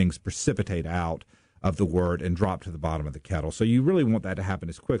break, where things precipitate out of the wort and drop to the bottom of the kettle. So you really want that to happen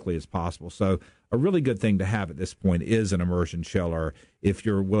as quickly as possible. So a really good thing to have at this point is an immersion chiller, if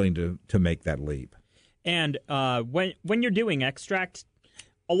you're willing to make that leap. And when you're doing extract,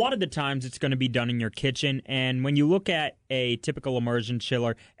 a lot of the times it's going to be done in your kitchen, and when you look at a typical immersion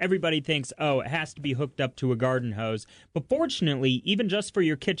chiller, everybody thinks, it has to be hooked up to a garden hose. But fortunately, even just for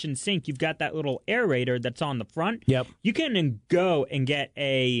your kitchen sink, you've got that little aerator that's on the front. Yep. You can go and get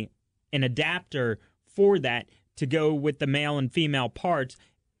an adapter for that to go with the male and female parts,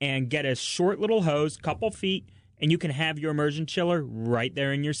 and get a short little hose, couple feet, and you can have your immersion chiller right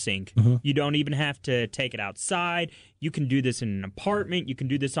there in your sink. You don't even have to take it outside. You can do this in an apartment. You can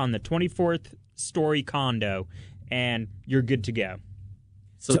do this on the 24th story condo, and you're good to go.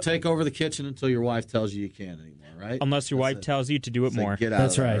 So take over the kitchen until your wife tells you can't anymore, right? Unless your wife tells you to do it more. Get out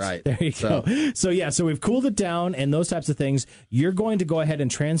That's of there, right. There you go. So we've cooled it down and those types of things. You're going to go ahead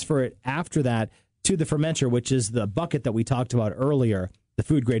and transfer it after that to the fermenter, which is the bucket that we talked about earlier, the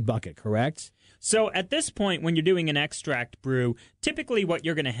food grade bucket, correct? So at this point, when you're doing an extract brew, typically what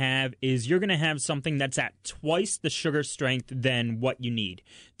you're going to have is you're going to have something that's at twice the sugar strength than what you need.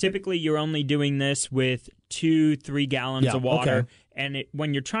 Typically, you're only doing this with 2-3 gallons of water. Okay. And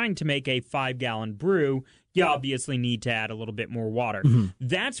when you're trying to make a 5-gallon brew, you obviously need to add a little bit more water.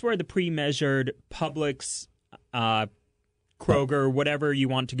 That's where the pre-measured Publix, Kroger, whatever you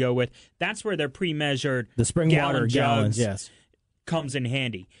want to go with, that's where their pre-measured the spring water gallons, yes, comes in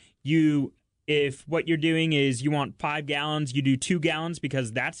handy. If what you're doing is you want 5 gallons, you do 2 gallons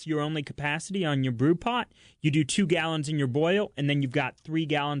because that's your only capacity on your brew pot. You do 2 gallons in your boil, and then you've got 3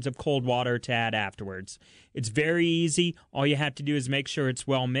 gallons of cold water to add afterwards. It's very easy. All you have to do is make sure it's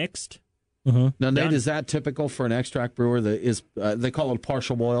well mixed. Now, Nate, is that typical for an extract brewer? They call it a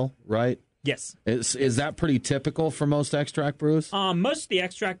partial boil, right? Yes. Is that pretty typical for most extract brews? Most of the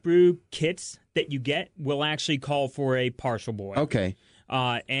extract brew kits that you get will actually call for a partial boil. Okay.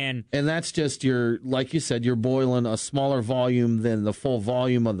 And that's just like you said, you're boiling a smaller volume than the full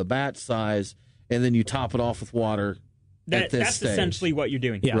volume of the batch size, and then you top it off with water at this that's stage. essentially what you're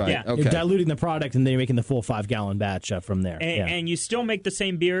doing. Yeah. Right. Yeah. Okay. You're diluting the product, and then you're making the full 5-gallon batch from there. And you still make the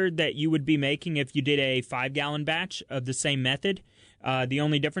same beer that you would be making if you did a 5-gallon batch of the same method. The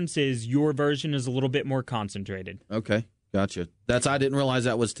only difference is your version is a little bit more concentrated. Okay, gotcha. I didn't realize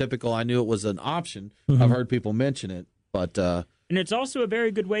that was typical. I knew it was an option. I've heard people mention it, but and it's also a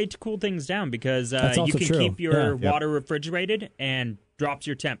very good way to cool things down because you can true. keep your water refrigerated and drops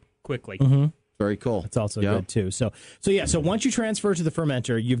your temp quickly. very cool. It's also good too. So once you transfer to the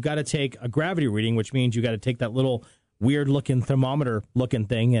fermenter, you've got to take a gravity reading, which means you got to take that little weird looking thermometer looking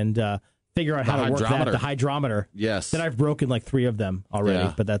thing and figure out how to work that, the hydrometer. Yes. That I've broken like 3 of them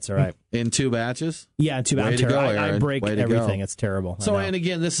already, but that's all right. In 2 batches? Yeah, in 2 batches. I break everything. It's terrible. So, and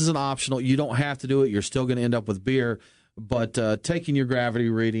again, this is an optional. You don't have to do it. You're still going to end up with beer. But taking your gravity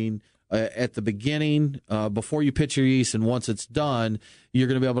reading at the beginning, before you pitch your yeast, and once it's done, you're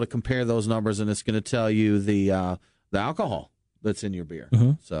going to be able to compare those numbers, and it's going to tell you the alcohol that's in your beer.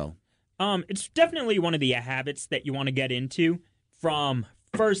 So, it's definitely one of the habits that you want to get into from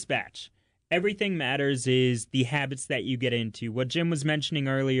first batch. Everything matters is the habits that you get into. What Jim was mentioning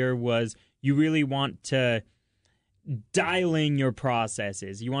earlier was you really want to dial in your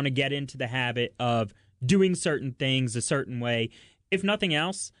processes. You want to get into the habit of doing certain things a certain way, if nothing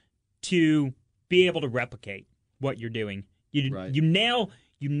else, to be able to replicate what you're doing. You nail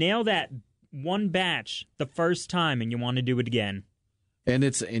that one batch the first time, and you want to do it again. And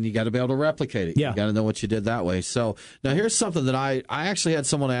you got to be able to replicate it. Yeah. You got to know what you did that way. So now here's something that I actually had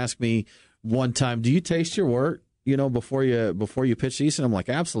someone ask me one time, do you taste your wort, before you pitch yeast? And I'm like,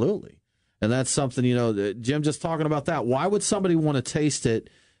 absolutely. And that's something, Jim, just talking about that. Why would somebody want to taste it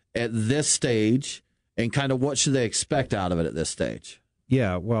at this stage, and kind of what should they expect out of it at this stage?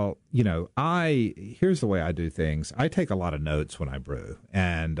 Yeah, well, here's the way I do things. I take a lot of notes when I brew,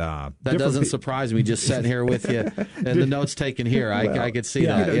 and that doesn't surprise me. Just sitting here with you, and the notes taken here, I could see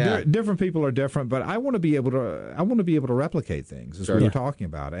that. Different people are different, but I want to be able to replicate things, as we were talking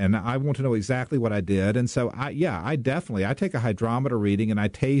about, and I want to know exactly what I did. And so, I take a hydrometer reading and I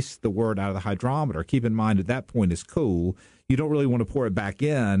taste the wort out of the hydrometer. Keep in mind at that point it's cool. You don't really want to pour it back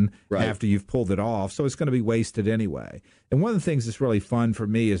in after you've pulled it off, so it's going to be wasted anyway. And one of the things that's really fun for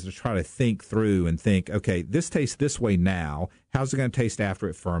me is to try to think through and think, okay, this tastes this way now. How's it going to taste after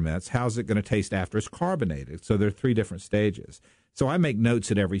it ferments? How's it going to taste after it's carbonated? So there are 3 different stages. So I make notes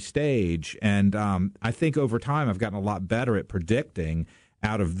at every stage, and I think over time I've gotten a lot better at predicting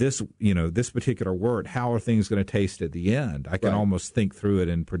out of this, this particular wort, how are things going to taste at the end? I can almost think through it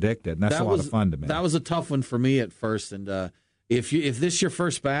and predict it, and that's a lot of fun to me. That was a tough one for me at first, and if this is your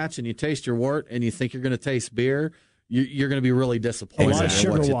first batch and you taste your wort and you think you're going to taste beer, you're going to be really disappointed. A lot of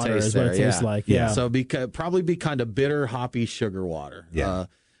sugar water is what it tastes like. Yeah. So probably be kind of bitter, hoppy sugar water. Yeah.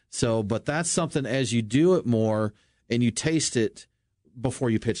 But that's something as you do it more and you taste it before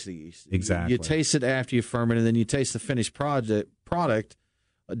you pitch the yeast. Exactly. You taste it after you ferment, and then you taste the finished product.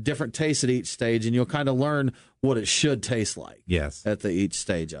 A different taste at each stage, and you'll kind of learn what it should taste like. Yes. At each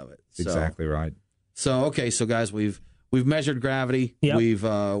stage of it. Exactly right. So guys, we've measured gravity. Yep.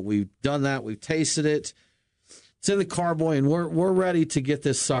 We've done that. We've tasted it. It's in the carboy, and we're ready to get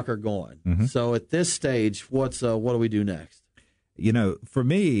this sucker going. Mm-hmm. So at this stage, what do we do next? For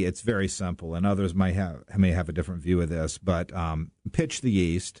me, it's very simple, and others may have a different view of this. But pitch the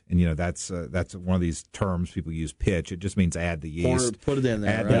yeast, and that's one of these terms people use. Pitch. It just means add the yeast. Put it in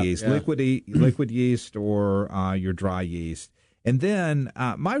there. Add right? the yeast, Yeah. liquid yeast, or your dry yeast. And then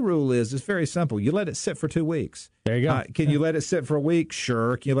my rule is very simple. You let it sit for 2 weeks. There you go. Can you let it sit for a week?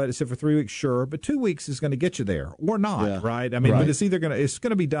 Sure. Can you let it sit for 3 weeks? Sure. But 2 weeks is going to get you there, or not, right? I mean, but it's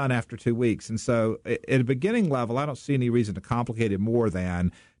going to be done after 2 weeks. And so at a beginning level, I don't see any reason to complicate it more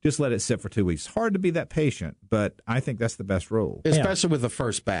than just let it sit for 2 weeks. Hard to be that patient, but I think that's the best rule. Especially with the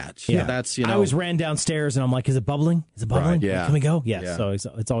first batch. Yeah. That's, I always ran downstairs and I'm like, is it bubbling? Is it bubbling? Right, yeah. Can we go? Yes. Yeah. So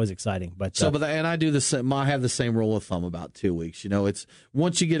it's always exciting. But and I do the same. I have the same rule of thumb about 2 weeks. It's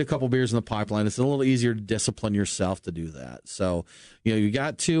once you get a couple beers in the pipeline, it's a little easier to discipline yourself to do that. So, you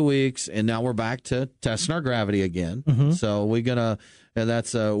got 2 weeks, and now we're back to testing our gravity again. Mm-hmm. So we're gonna, and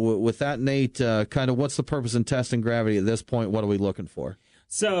that's with that, Nate. Kind of, what's the purpose in testing gravity at this point? What are we looking for?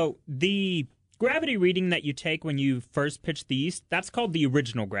 So the gravity reading that you take when you first pitch the yeast, that's called the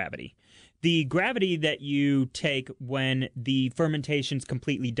original gravity. The gravity that you take when the fermentation's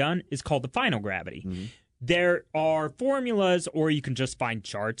completely done is called the final gravity. Mm-hmm. There are formulas, or you can just find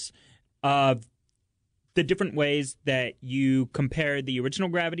charts of the different ways that you compare the original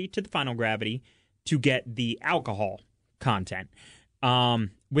gravity to the final gravity to get the alcohol content.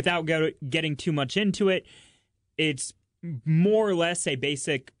 Without getting too much into it, it's more or less a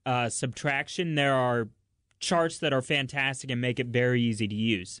basic subtraction. There are charts that are fantastic and make it very easy to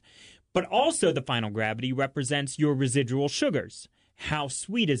use. But also the final gravity represents your residual sugars. How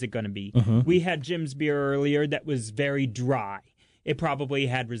sweet is it going to be? Mm-hmm. We had Jim's beer earlier that was very dry. It probably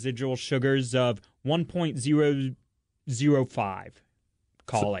had residual sugars of 1.005,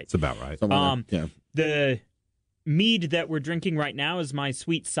 call it. It's about right. The mead that we're drinking right now is my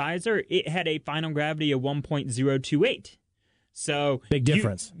Sweet Sizer. It had a final gravity of 1.028. So big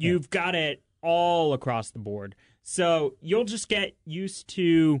difference. You've got it all across the board. So you'll just get used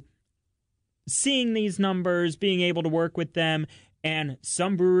to seeing these numbers, being able to work with them. And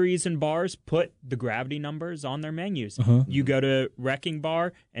some breweries and bars put the gravity numbers on their menus. Uh-huh. You go to Wrecking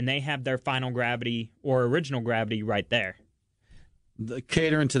Bar, and they have their final gravity or original gravity right there.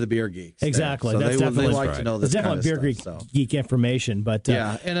 Catering to the beer geeks. Exactly. So that's definitely they like to know this. It's definitely geek information. But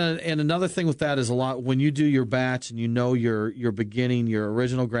yeah, and another thing with that is a lot when you do your batch and you know your beginning, your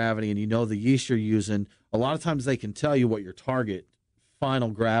original gravity, and you know the yeast you're using. A lot of times they can tell you what your target final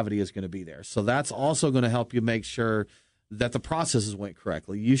gravity is going to be there. So that's also going to help you make sure that the processes went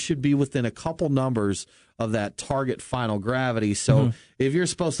correctly. You should be within a couple numbers of that target final gravity. So if you're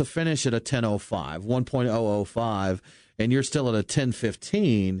supposed to finish at a 10.05, 1.005, and you're still at a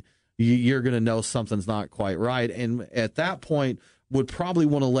 10.15, you're going to know something's not quite right. And at that point, would probably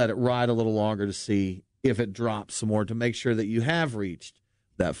want to let it ride a little longer to see if it drops some more to make sure that you have reached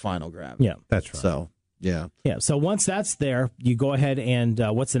that final gravity. Yeah, that's right. So, yeah. Yeah, so once that's there, you go ahead and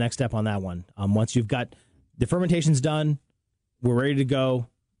what's the next step on that one? Once you've got the fermentation's done, we're ready to go.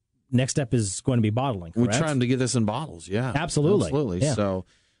 Next step is going to be bottling, correct? We're trying to get this in bottles, yeah. Absolutely. Yeah.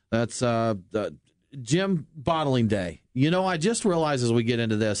 That's Jim, bottling day. I just realized as we get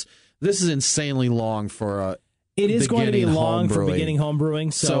into this is insanely long for it is going to be long for brewing. Beginning home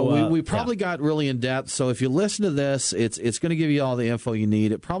brewing. So we probably got really in depth. So if you listen to this, it's going to give you all the info you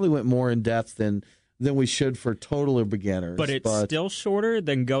need. It probably went more in depth than we should for total beginners. But it's still shorter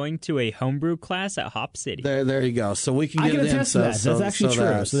than going to a homebrew class at Hop City. There you go. So we can get it in. Attest to that. That's actually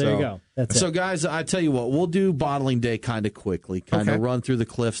true. So there you go. That's so it. Guys, I tell you what, we'll do bottling day kind of quickly, run through the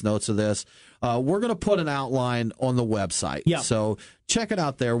Cliff's Notes of this. We're going to put an outline on the website. Yeah. So check it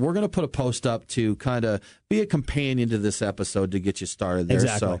out there. We're going to put a post up to kind of be a companion to this episode to get you started there.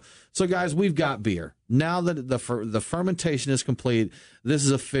 Exactly. So guys, we've got beer. Now that the fermentation is complete, this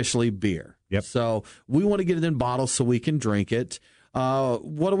is officially beer. Yep. So we want to get it in bottles so we can drink it.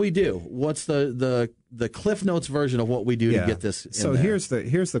 What do we do? What's the Cliff Notes version of what we do to get this in So there? here's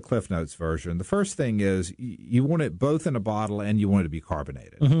the Cliff Notes version. The first thing is you want it both in a bottle and you want it to be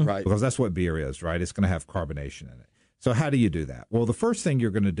carbonated. Right. Because that's what beer is, right? It's going to have carbonation in it. So how do you do that? Well, the first thing you're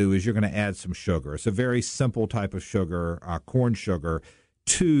going to do is you're going to add some sugar. It's a very simple type of sugar, corn sugar,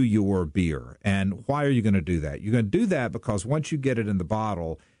 to your beer. And why are you going to do that? You're going to do that because once you get it in the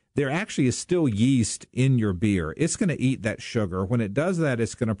bottle, there actually is still yeast in your beer. It's going to eat that sugar. When it does that,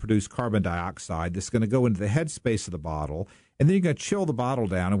 it's going to produce carbon dioxide that's going to go into the headspace of the bottle, and then you're going to chill the bottle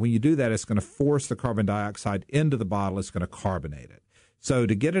down. And when you do that, it's going to force the carbon dioxide into the bottle. It's going to carbonate it. So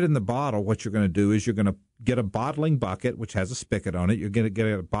to get it in the bottle, what you're going to do is you're going to get a bottling bucket, which has a spigot on it. You're going to get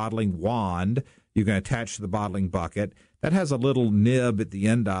a bottling wand. You're going to attach to the bottling bucket. That has a little nib at the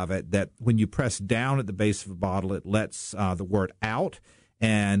end of it that when you press down at the base of the bottle, it lets the wort out.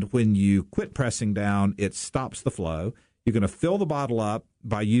 And when you quit pressing down, it stops the flow. You're going to fill the bottle up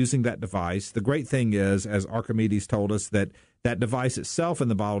by using that device. The great thing is, as Archimedes told us, that device itself in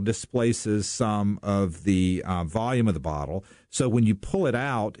the bottle displaces some of the volume of the bottle. So when you pull it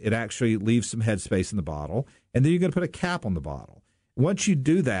out, it actually leaves some headspace in the bottle. And then you're going to put a cap on the bottle. Once you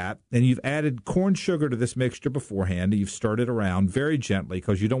do that, and you've added corn sugar to this mixture beforehand, and you've stirred it around very gently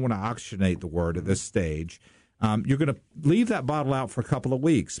because you don't want to oxygenate the wort at this stage, you're going to leave that bottle out for a couple of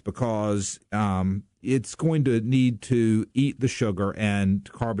weeks because it's going to need to eat the sugar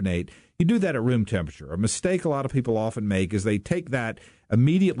and carbonate. You do that at room temperature. A mistake a lot of people often make is they take that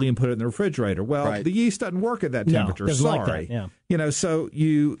immediately and put it in the refrigerator. Well, the yeast doesn't work at that temperature. No, Sorry. like that, yeah. So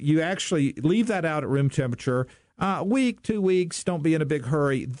you actually leave that out at room temperature. A week, 2 weeks, don't be in a big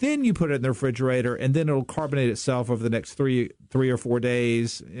hurry. Then you put it in the refrigerator, and then it'll carbonate itself over the next three or 4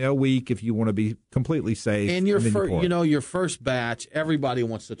 days, a week if you want to be completely safe. And your first batch, everybody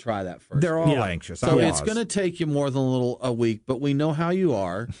wants to try that first. They're all anxious. So it's going to take you more than a week, but we know how you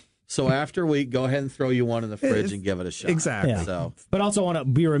are. So after a week, go ahead and throw you one in the fridge and give it a shot. Exactly. Yeah. So, but also want to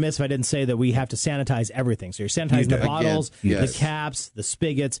be remiss if I didn't say that we have to sanitize everything. So you're sanitizing the bottles, the caps, the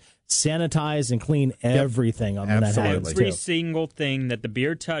spigots, sanitize and clean everything on that happens. Every single thing that the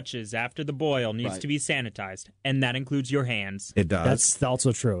beer touches after the boil needs to be sanitized, and that includes your hands. It does. That's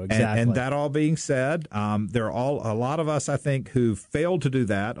also true. Exactly. And that all being said, there are a lot of us, I think, who failed to do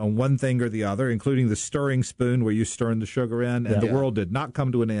that on one thing or the other, including the stirring spoon where you stirring the sugar in, and the world did not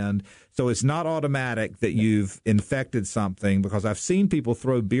come to an end. So it's not automatic that you've infected something, because I've seen people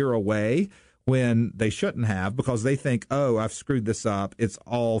throw beer away when they shouldn't have because they think, oh, I've screwed this up. It's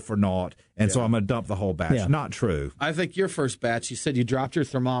all for naught. And so I'm going to dump the whole batch. Yeah. Not true. I think your first batch, you said you dropped your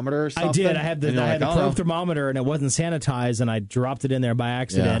thermometer or something? I did. I had the probe thermometer, and it wasn't sanitized, and I dropped it in there by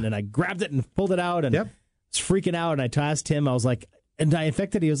accident, and I grabbed it and pulled it out, and was freaking out, and I asked him, I was like, and I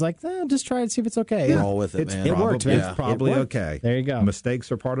infected? He was like, just try it and see if it's okay. Roll with it, man. It worked, man. It's probably okay. There you go.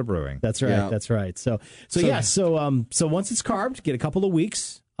 Mistakes are part of brewing. That's right. Yeah. That's right. So once it's carved, get a couple of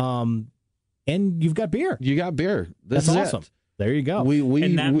weeks, and you've got beer. You got beer. That's awesome. There you go.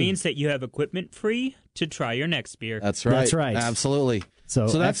 And that means that you have equipment free to try your next beer. That's right. That's right. Absolutely. So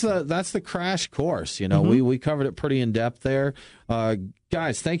that's the crash course. You know, we covered it pretty in depth there.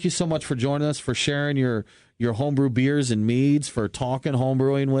 Guys, thank you so much for joining us, for sharing your homebrew beers and meads, for talking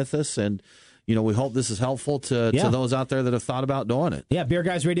homebrewing with us, and we hope this is helpful to those out there that have thought about doing it. Yeah,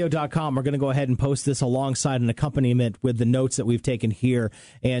 beerguysradio.com. We're going to go ahead and post this alongside an accompaniment with the notes that we've taken here,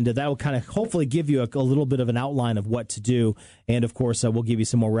 and that will kind of hopefully give you a little bit of an outline of what to do. And of course, we'll give you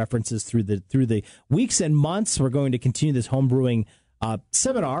some more references through the weeks and months. We're going to continue this homebrewing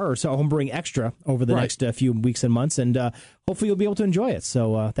seminar, or so homebrewing extra, over the next few weeks and months, and hopefully you'll be able to enjoy it.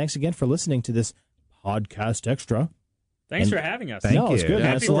 So thanks again for listening to this podcast extra. Thanks for having us. Thank you. It's good.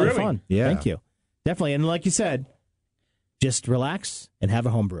 Yeah. It's a lot of Brewing. fun. Yeah. Thank you. Definitely. And like you said, just relax and have a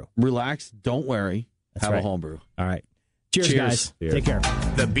homebrew. Relax. Don't worry. Have a homebrew. All right. Cheers. Guys. Cheers. Take care.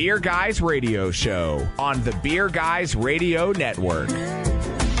 The Beer Guys Radio Show on the Beer Guys Radio Network.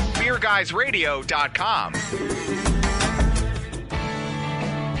 BeerGuysRadio.com.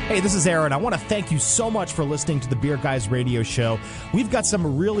 Hey, this is Aaron. I want to thank you so much for listening to the Beer Guys Radio Show. We've got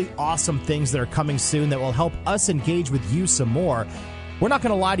some really awesome things that are coming soon that will help us engage with you some more. We're not going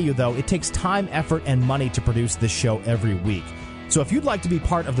to lie to you, though. It takes time, effort, and money to produce this show every week. So if you'd like to be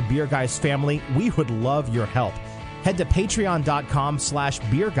part of the Beer Guys family, we would love your help. Head to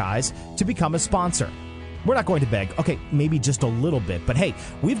patreon.com/beerguys to become a sponsor. We're not going to beg. Okay, maybe just a little bit. But hey,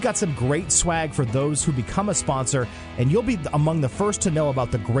 we've got some great swag for those who become a sponsor, and you'll be among the first to know about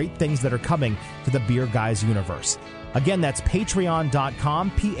the great things that are coming to the Beer Guys universe. Again, that's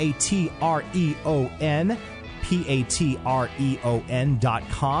patreon.com,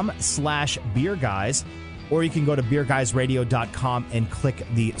 patreon.com/beerguys, or you can go to beerguysradio.com and click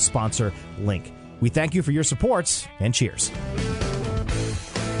the sponsor link. We thank you for your support, and cheers.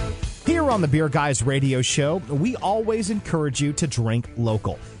 Here on the Beer Guys Radio Show, we always encourage you to drink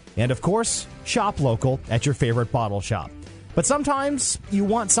local. And of course, shop local at your favorite bottle shop. But sometimes you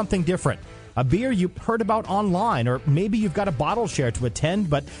want something different. A beer you heard about online, or maybe you've got a bottle share to attend,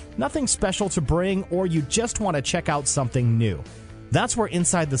 but nothing special to bring, or you just want to check out something new. That's where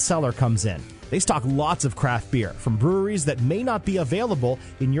Inside the Cellar comes in. They stock lots of craft beer from breweries that may not be available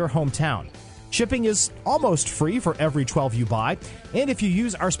in your hometown. Shipping is almost free for every 12 you buy, and if you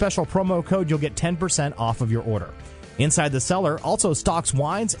use our special promo code, you'll get 10% off of your order. Inside the Cellar also stocks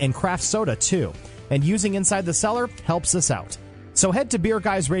wines and craft soda, too, and using Inside the Cellar helps us out. So head to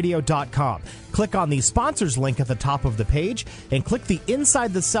beerguysradio.com, click on the sponsors link at the top of the page, and click the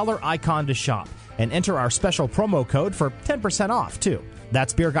Inside the Cellar icon to shop, and enter our special promo code for 10% off, too.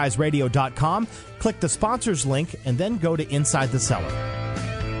 That's beerguysradio.com, click the sponsors link, and then go to Inside the Cellar.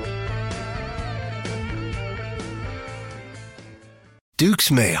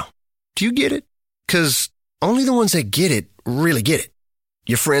 Duke's Mayo. Do you get it? Because only the ones that get it really get it.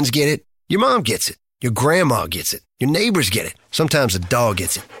 Your friends get it. Your mom gets it. Your grandma gets it. Your neighbors get it. Sometimes a dog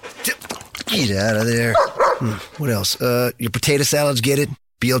gets it. Get out of there. What else? Your potato salads get it.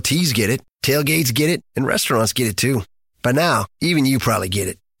 BLTs get it. Tailgates get it. And restaurants get it too. By now, even you probably get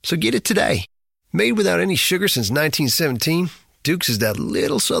it. So get it today. Made without any sugar since 1917, Duke's is that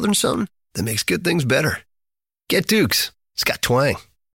little southern something that makes good things better. Get Duke's. It's got twang.